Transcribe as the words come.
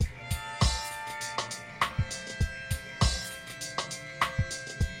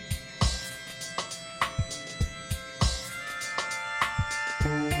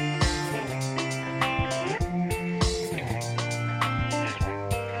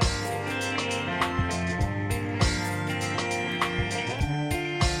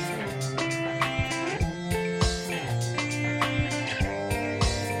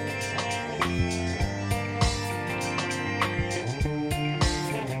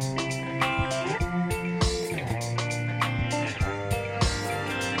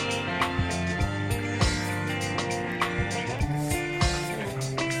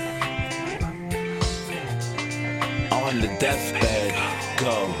on the deathbed,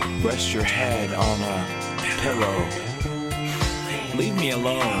 go rest your head on a pillow. Leave me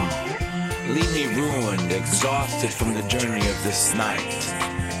alone, leave me ruined, exhausted from the journey of this night,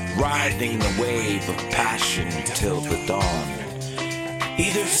 riding the wave of passion till the dawn.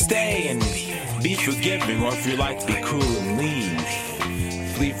 Either stay and be forgiving, or if you like, be cruel and leave.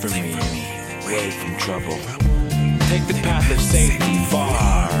 Flee from me, away from trouble. Take the path of safety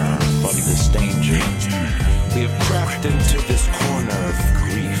far from this danger. We have crept into this corner of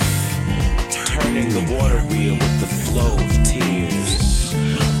grief, turning the water wheel with the flow of tears,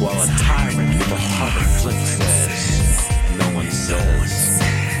 while a tyrant with a heart afflicts says, no one says,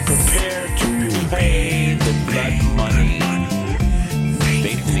 prepare to pay the blood money.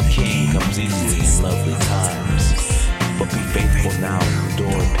 Faith in the king comes easily in lovely times, but be faithful now,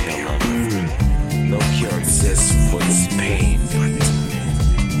 endure, pale lover. No cure exists for this pain,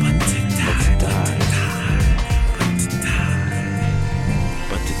 but to die.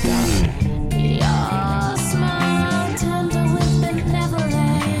 Your smile tender with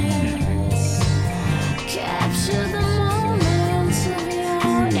benevolence, capture the moment of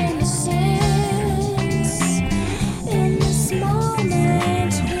your innocence. In this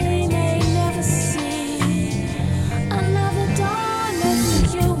moment we may never see another dawn next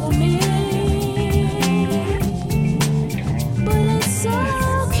to you or me, but it's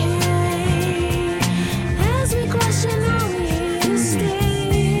okay as we question all we used to.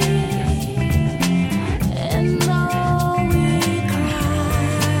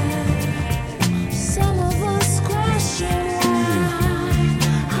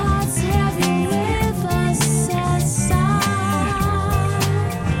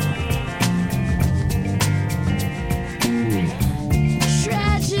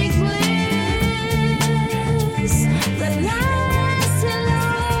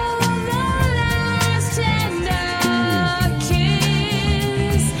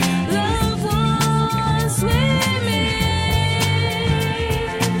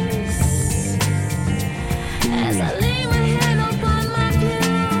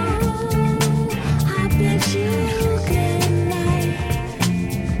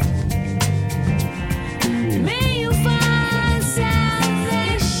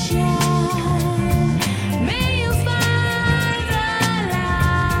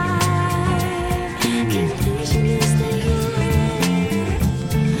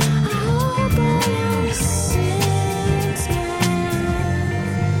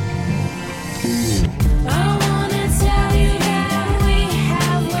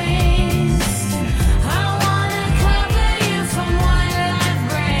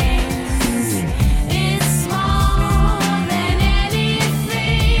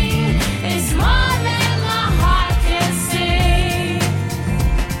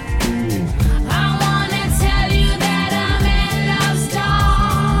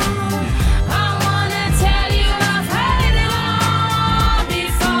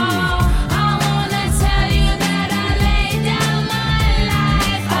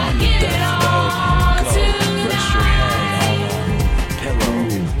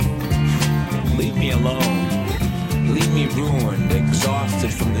 Ruined,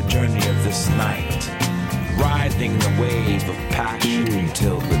 exhausted from the journey of this night, riding the wave of passion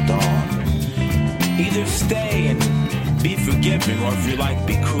till the dawn. Either stay and be forgiving, or if you like,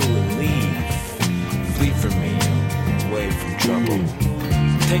 be cruel and leave. Flee from me, away from trouble.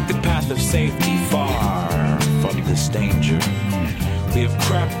 Take the path of safety far from this danger. We have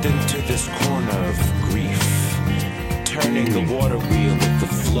crept into this corner of grief, turning the water wheel with the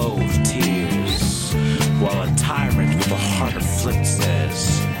flow of tears, while a tyrant with a heart afflicts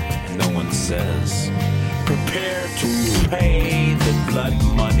says, no one says, prepare to pay the blood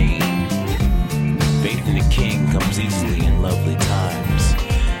money. Faith in the king comes easily in lovely times,